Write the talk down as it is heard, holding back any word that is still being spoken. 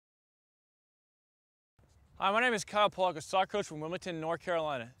Hi, my name is Kyle Polak, a soccer coach from Wilmington, North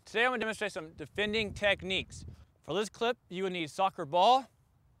Carolina. Today I'm going to demonstrate some defending techniques. For this clip, you would need soccer ball,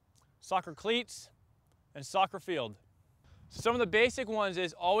 soccer cleats, and soccer field. So some of the basic ones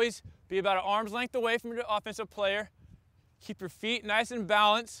is always be about an arm's length away from your offensive player, keep your feet nice and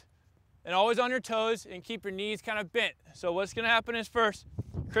balanced, and always on your toes, and keep your knees kind of bent. So what's going to happen is first,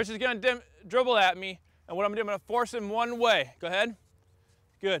 Chris is going to dribble at me, and what I'm going to do, I'm going to force him one way. Go ahead.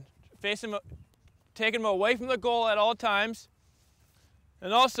 Good. Face him, taking him away from the goal at all times.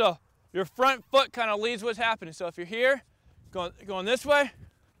 And also, your front foot kind of leads what's happening. So if you're here, going this way,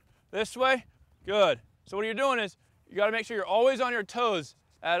 good. So what you're doing is, you got to make sure you're always on your toes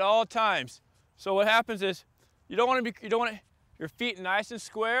at all times. So what happens is, you don't want your feet nice and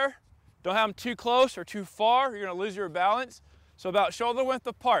square. Don't have them too close or too far. You're going to lose your balance. So about shoulder width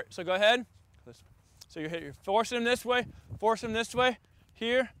apart. So go ahead. So you're forcing them this way,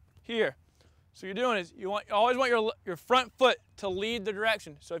 here, here. So you're doing is you always want your front foot to lead the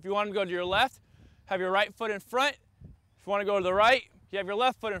direction. So if you want to go to your left, have your right foot in front. If you want to go to the right, you have your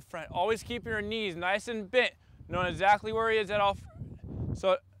left foot in front. Always keeping your knees nice and bent, knowing exactly where he is at all.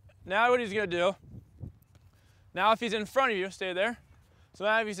 So now what he's going to do, now if he's in front of you, stay there. So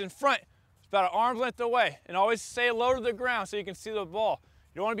now if he's in front, it's about an arm's length away. And always stay low to the ground so you can see the ball.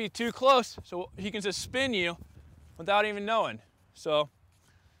 You don't want to be too close so he can just spin you without even knowing. So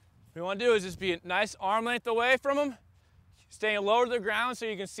what you want to do is just be a nice arm length away from him, staying low to the ground so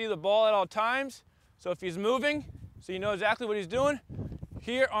you can see the ball at all times. So if he's moving, so you know exactly what he's doing.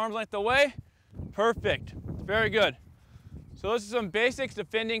 Here, arm's length away. Perfect. Very good. So those are some basic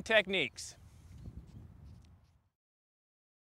defending techniques.